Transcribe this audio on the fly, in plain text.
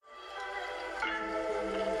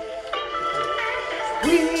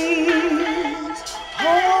queens,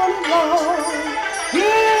 all along.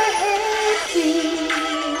 Yeah,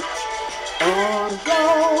 queens, all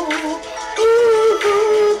along.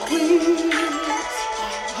 Ooh, queens,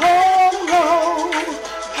 all along.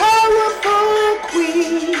 Powerful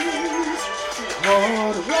queens,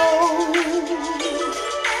 all along.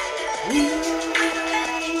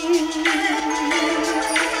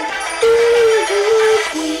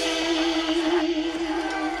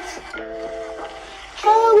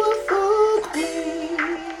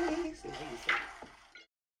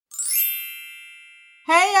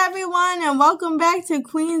 Hey everyone, and welcome back to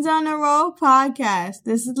Queens on the Road podcast.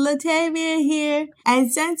 This is Latavia here,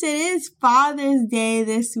 and since it is Father's Day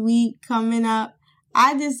this week coming up,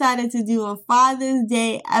 I decided to do a Father's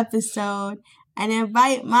Day episode and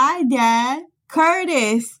invite my dad,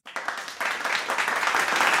 Curtis.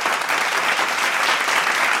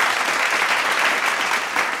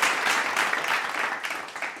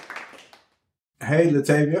 Hey,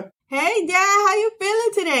 Latavia. Hey Dad, how you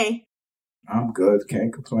feeling today? I'm good.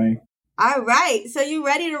 Can't complain. All right, so you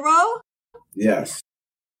ready to roll? Yes.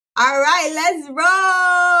 All right, let's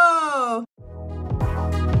roll.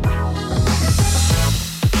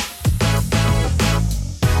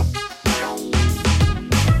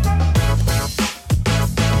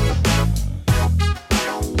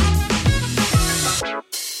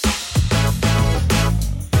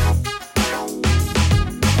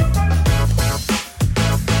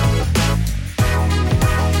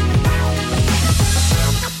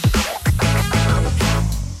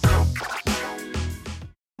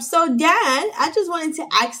 So, Dad, I just wanted to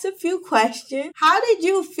ask a few questions. How did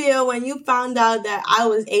you feel when you found out that I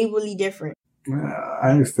was ably different?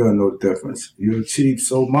 I didn't feel no difference. You achieved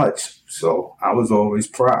so much, so I was always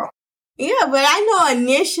proud. Yeah, but I know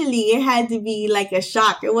initially it had to be like a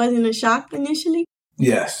shock. It wasn't a shock initially?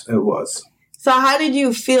 Yes, it was. So how did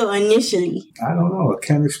you feel initially? I don't know. I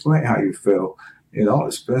can't explain how you feel. You know,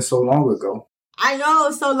 it's been so long ago. I know, it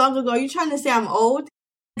was so long ago. You trying to say I'm old?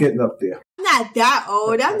 Getting up there. I'm not that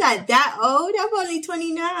old. I'm only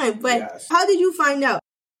 29. But Yes. How did you find out?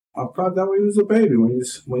 I found out when you was a baby, when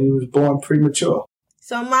you was born premature.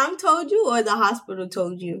 So Mom told you or the hospital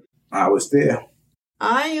told you? I was there.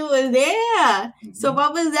 Oh, you was there. So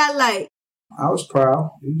what was that like? I was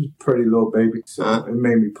proud. You was a pretty little baby, so it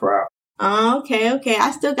made me proud. Oh, okay.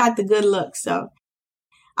 I still got the good looks, so.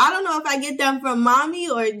 I don't know if I get them from Mommy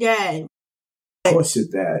or Dad. Of course your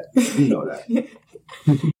dad. You know that.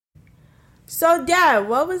 So, Dad,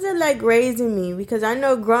 what was it like raising me? Because I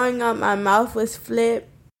know growing up, my mouth was flipped.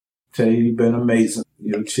 Tell you, you've been amazing.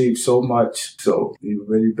 You achieved so much, so you've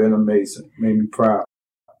really been amazing. Made me proud.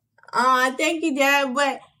 Thank you, Dad.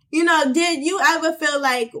 But, did you ever feel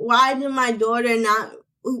like, why did my daughter not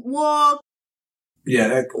walk?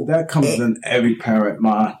 Yeah, that comes in every parent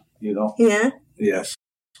mind, you know? Yeah? Yes.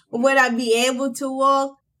 Would I be able to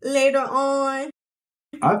walk later on?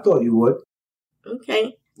 I thought you would.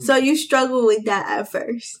 Okay. So you struggled with that at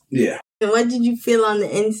first? Yeah. And what did you feel on the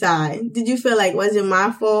inside? Did you feel like, was it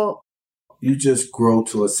my fault? You just grow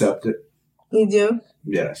to accept it. You do?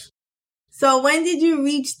 Yes. So when did you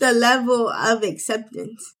reach the level of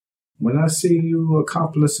acceptance? When I see you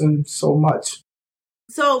accomplishing so much.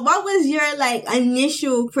 So what was your,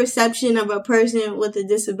 initial perception of a person with a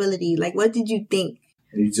disability? Like, what did you think?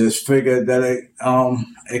 You just figured that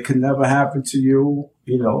it could never happen to you,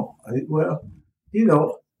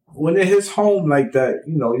 when it hits home like that,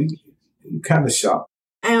 you kind of shocked.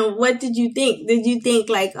 And what did you think? Did you think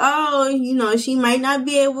she might not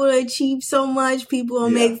be able to achieve so much, people will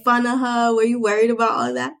make fun of her? Were you worried about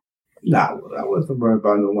all that? Nah, I wasn't worried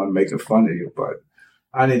about no one making fun of you, but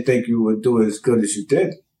I didn't think you would do it as good as you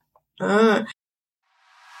did.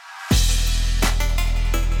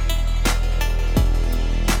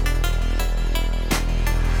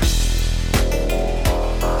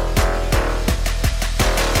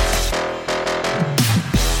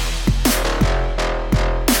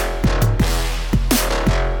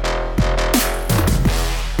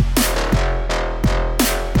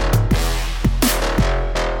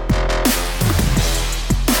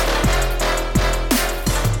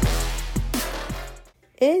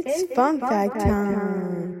 It's fun fact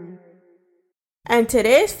time. And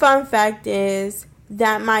today's fun fact is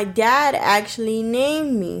that my dad actually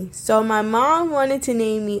named me. So my mom wanted to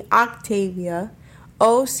name me Octavia,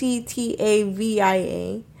 Octavia,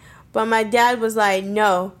 but my dad was like,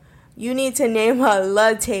 no, you need to name her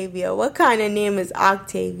Latavia. What kind of name is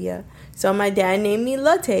Octavia? So my dad named me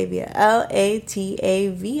Latavia, Latavia.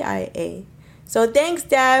 So thanks,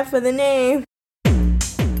 Dad, for the name.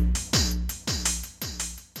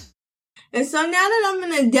 And so now that I'm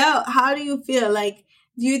an adult, how do you feel? Like,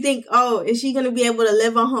 Do you think, is she going to be able to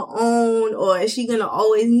live on her own, or is she going to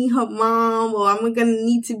always need her mom, or am I going to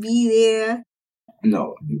need to be there?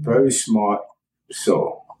 No, you're very smart,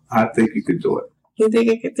 so I think you could do it. You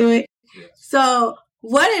think I could do it? Yes. So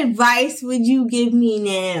what advice would you give me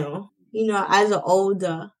now, as an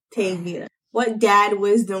older Tavia? What dad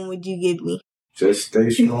wisdom would you give me? Just stay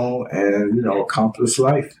strong and, accomplish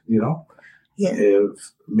life, Yeah.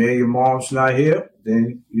 If me and your mom's not here,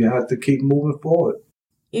 then you have to keep moving forward.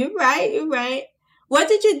 You're right. What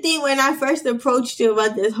did you think when I first approached you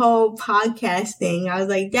about this whole podcast thing? I was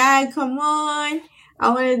like, Dad, come on. I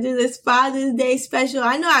want to do this Father's Day special.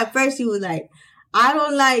 I know at first you were like, I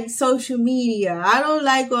don't like social media. I don't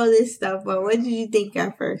like all this stuff. But what did you think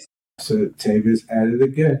at first? So Tavia's at it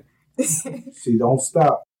again. She don't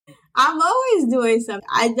stop. I'm always doing something.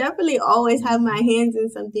 I definitely always have my hands in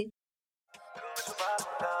something.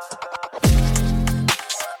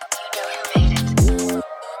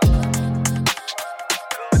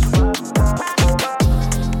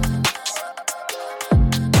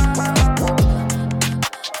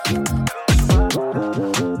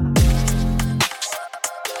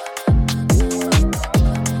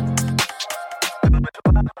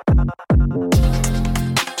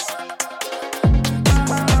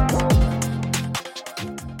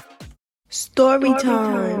 Story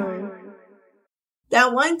time.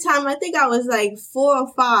 That one time, I think I was like 4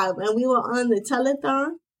 or 5, and we were on the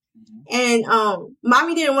telethon. And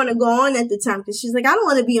Mommy didn't want to go on at the time because she's like, I don't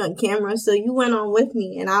want to be on camera, so you went on with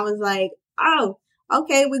me. And I was like, oh,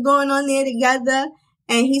 okay, we're going on there together.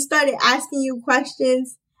 And he started asking you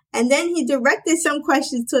questions, and then he directed some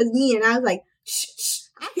questions towards me, and I was like, shh,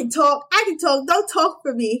 I can talk, don't talk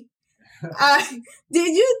for me.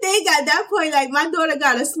 Did you think at that point, like, my daughter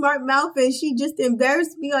got a smart mouth and she just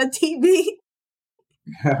embarrassed me on TV?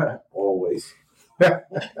 Always.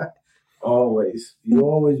 Always. You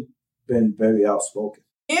always been very outspoken.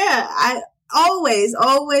 Yeah, I always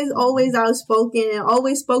outspoken and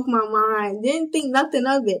always spoke my mind. Didn't think nothing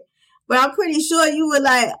of it. But I'm pretty sure you were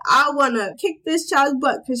like, I want to kick this child's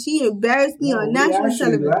butt because she embarrassed me on national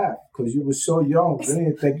television. We laughed because you were so young. We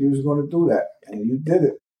didn't think you was going to do that. And you did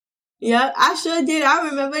it. Yeah, I sure did. I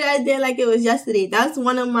remember that day like it was yesterday. That's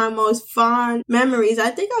one of my most fond memories. I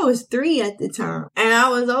think I was 3 at the time. And I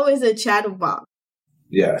was always a chatterbox.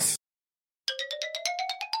 Yes.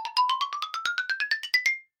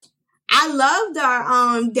 I loved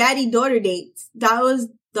our daddy-daughter dates. That was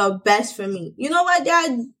the best for me. You know what,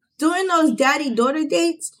 Dad? Doing those daddy-daughter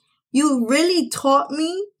dates, you really taught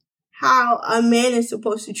me how a man is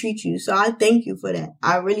supposed to treat you. So I thank you for that.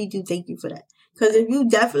 I really do thank you for that. Because if you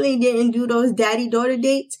definitely didn't do those daddy-daughter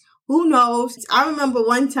dates, who knows? I remember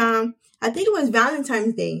one time, I think it was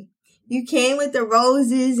Valentine's Day. You came with the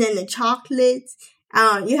roses and the chocolates.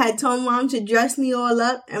 You had told Mom to dress me all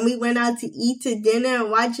up, and we went out to eat to dinner and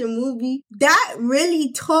watch a movie. That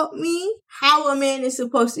really taught me how a man is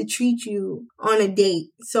supposed to treat you on a date.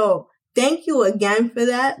 So thank you again for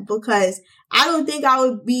that, because I don't think I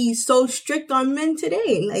would be so strict on men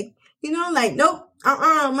today. Nope.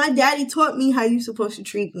 My daddy taught me how you're supposed to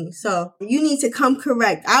treat me. So you need to come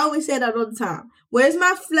correct. I always say that all the time. Where's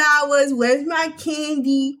my flowers? Where's my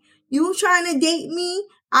candy? You trying to date me?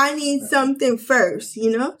 I need something first,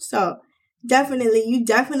 So you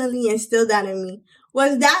definitely instilled that in me.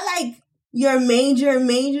 Was that like your major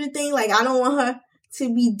thing? Like, I don't want her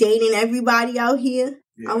to be dating everybody out here.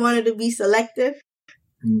 Yeah. I want her to be selective.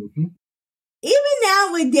 Mm-hmm. Even now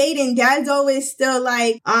with dating, Dad's always still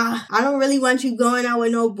like, I don't really want you going out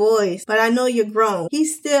with no boys, but I know you're grown.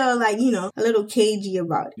 He's still like, a little cagey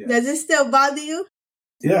about it. Yes. Does it still bother you?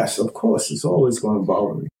 Yes, of course. It's always going to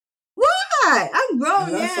bother me. Why? I'm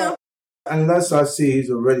grown now. Unless I see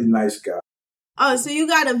he's a really nice guy. Oh, so you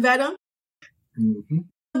got to vet him?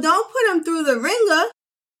 Mm-hmm. Don't put him through the ringer.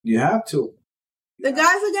 You have to. The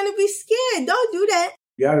guys are going to be scared. Don't do that.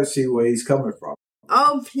 You got to see where he's coming from.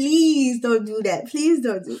 Oh, please don't do that. Please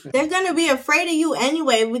don't do that. They're going to be afraid of you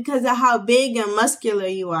anyway because of how big and muscular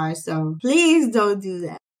you are. So please don't do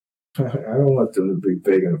that. I don't want them to be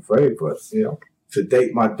big and afraid, but, to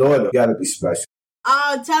date my daughter, you got to be special.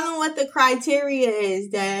 Oh, tell them what the criteria is,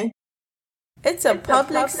 Dad. It's a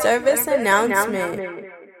public service announcement.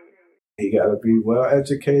 He got to be well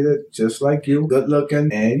educated, just like you, good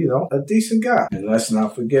looking, and, a decent guy. And let's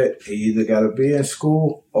not forget, he either got to be in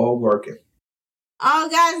school or working. Oh,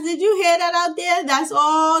 guys, did you hear that out there? That's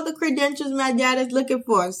all the credentials my dad is looking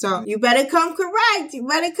for. So you better come correct.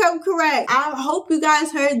 I hope you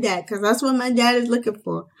guys heard that, because that's what my dad is looking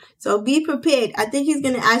for. So be prepared. I think he's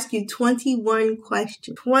going to ask you 21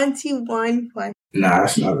 questions. 21 questions. Nah,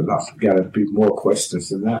 that's not enough. You got to be more questions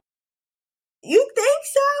than that. You think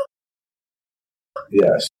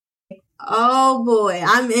Yes. Oh boy,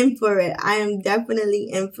 I'm in for it. I am definitely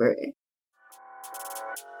in for it.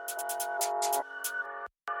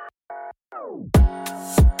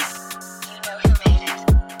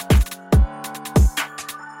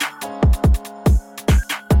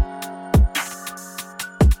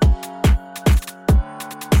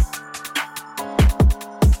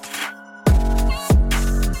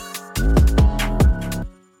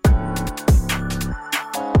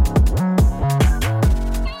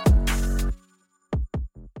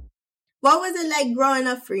 What was it like growing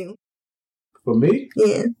up for you? For me?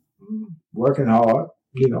 Yeah. Working hard,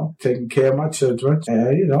 taking care of my children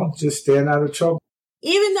and, just staying out of trouble.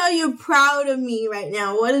 Even though you're proud of me right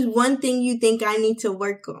now, what is one thing you think I need to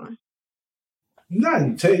work on?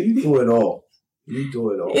 Nothing. You do it all. You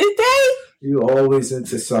do it all. Is they? You always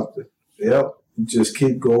into something. Yep. Just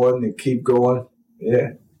keep going and keep going. Yeah.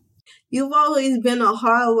 You've always been a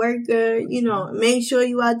hard worker, make sure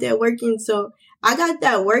you out there working. So I got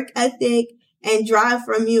that work ethic and drive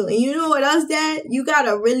from you. And you know what else, Dad? You got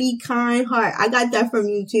a really kind heart. I got that from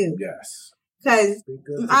you too. Yes. Because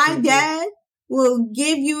my dad will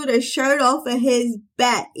give you the shirt off of his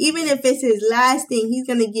back. Even if it's his last thing, he's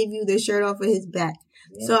going to give you the shirt off of his back.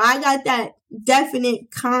 Yeah. So I got that definite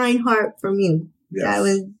kind heart from you. Yes. That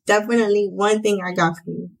was definitely one thing I got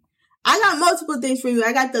from you. I got multiple things from you.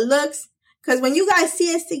 I got the looks. Because when you guys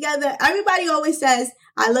see us together, everybody always says,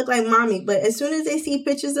 I look like mommy. But as soon as they see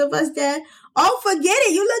pictures of us, Dad, oh, forget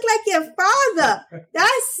it. You look like your father.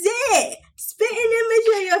 That's it. Spitting image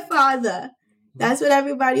of your father. That's what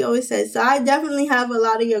everybody always says. So I definitely have a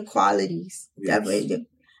lot of your qualities. Yes. Definitely do.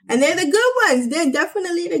 And they're the good ones. They're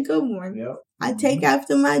definitely the good ones. Yep. I take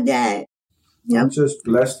after my dad. Yep. I'm just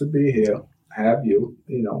blessed to be here. Have you.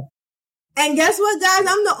 And guess what, guys?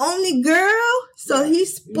 I'm the only girl, so he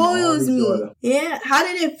spoils me. Daughter. Yeah. How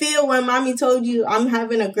did it feel when mommy told you I'm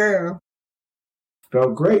having a girl?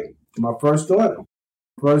 Felt great. My first daughter.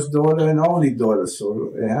 First daughter and only daughter,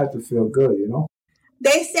 so it had to feel good,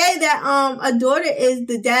 They say that a daughter is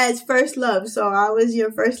the dad's first love, so I was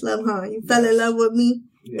your first love, huh? You fell in love with me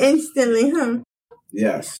instantly, huh?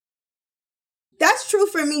 Yes. That's true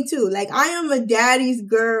for me too. Like, I am a daddy's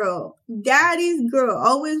girl. Daddy's girl.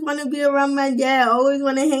 Always want to be around my dad. Always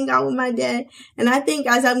want to hang out with my dad. And I think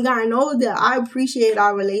as I've gotten older, I appreciate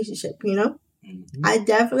our relationship, Mm-hmm. I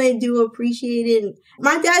definitely do appreciate it.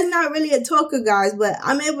 My dad's not really a talker, guys, but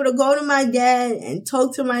I'm able to go to my dad and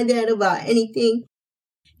talk to my dad about anything.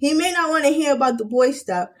 He may not want to hear about the boy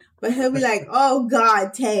stuff, but he'll be like, oh,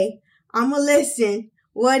 God, Tay, I'm going to listen.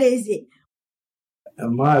 What is it?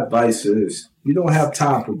 And my advice is, you don't have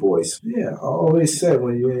time for boys. Yeah, I always said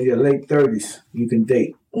when you're in your late 30s, you can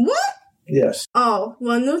date. What? Yes. Oh,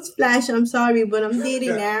 well, newsflash, I'm sorry, but I'm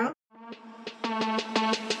dating now.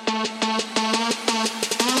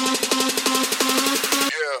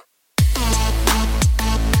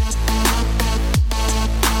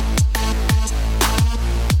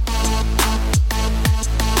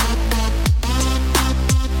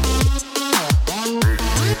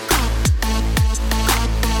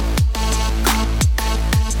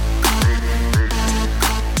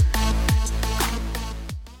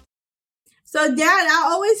 So, Dad, I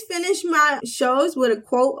always finish my shows with a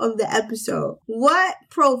quote of the episode. What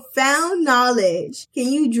profound knowledge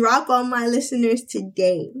can you drop on my listeners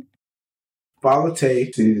today? Follow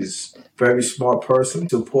Tay. She's a very smart person.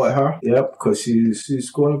 Support her. Yep, because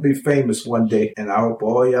she's going to be famous one day, and I hope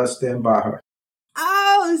all y'all stand by her.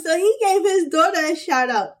 Oh, so he gave his daughter a shout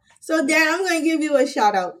out. So, Dad, I'm going to give you a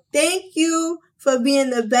shout out. Thank you for being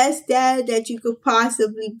the best dad that you could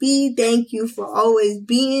possibly be. Thank you for always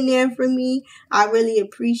being there for me. I really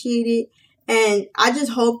appreciate it. And I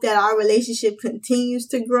just hope that our relationship continues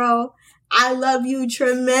to grow. I love you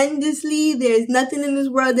tremendously. There's nothing in this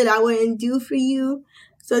world that I wouldn't do for you.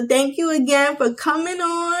 So thank you again for coming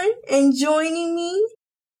on and joining me.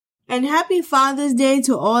 And happy Father's Day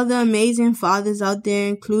to all the amazing fathers out there,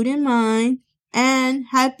 including mine. And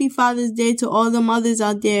happy Father's Day to all the mothers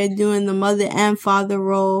out there doing the mother and father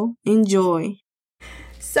role. Enjoy.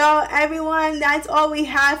 So everyone, that's all we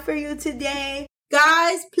have for you today.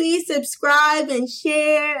 Guys, please subscribe and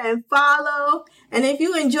share and follow. And if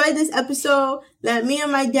you enjoyed this episode, let me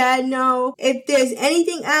and my dad know. If there's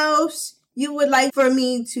anything else you would like for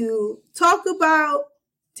me to talk about,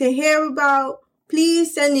 to hear about,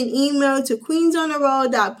 please send an email to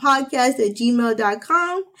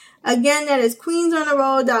queensonaroll.podcast@gmail.com. Again, that is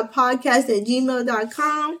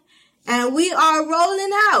queensonaroll.podcast@gmail.com. And we are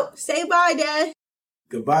rolling out. Say bye, Dad.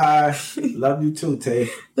 Goodbye. Love you too,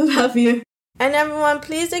 Tay. Love you. And everyone,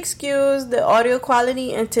 please excuse the audio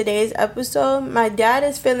quality in today's episode. My dad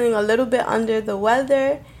is feeling a little bit under the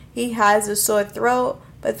weather. He has a sore throat.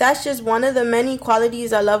 But that's just one of the many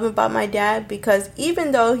qualities I love about my dad, because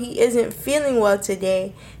even though he isn't feeling well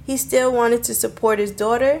today, he still wanted to support his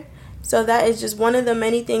daughter. So that is just one of the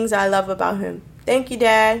many things I love about him. Thank you,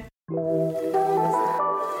 Dad.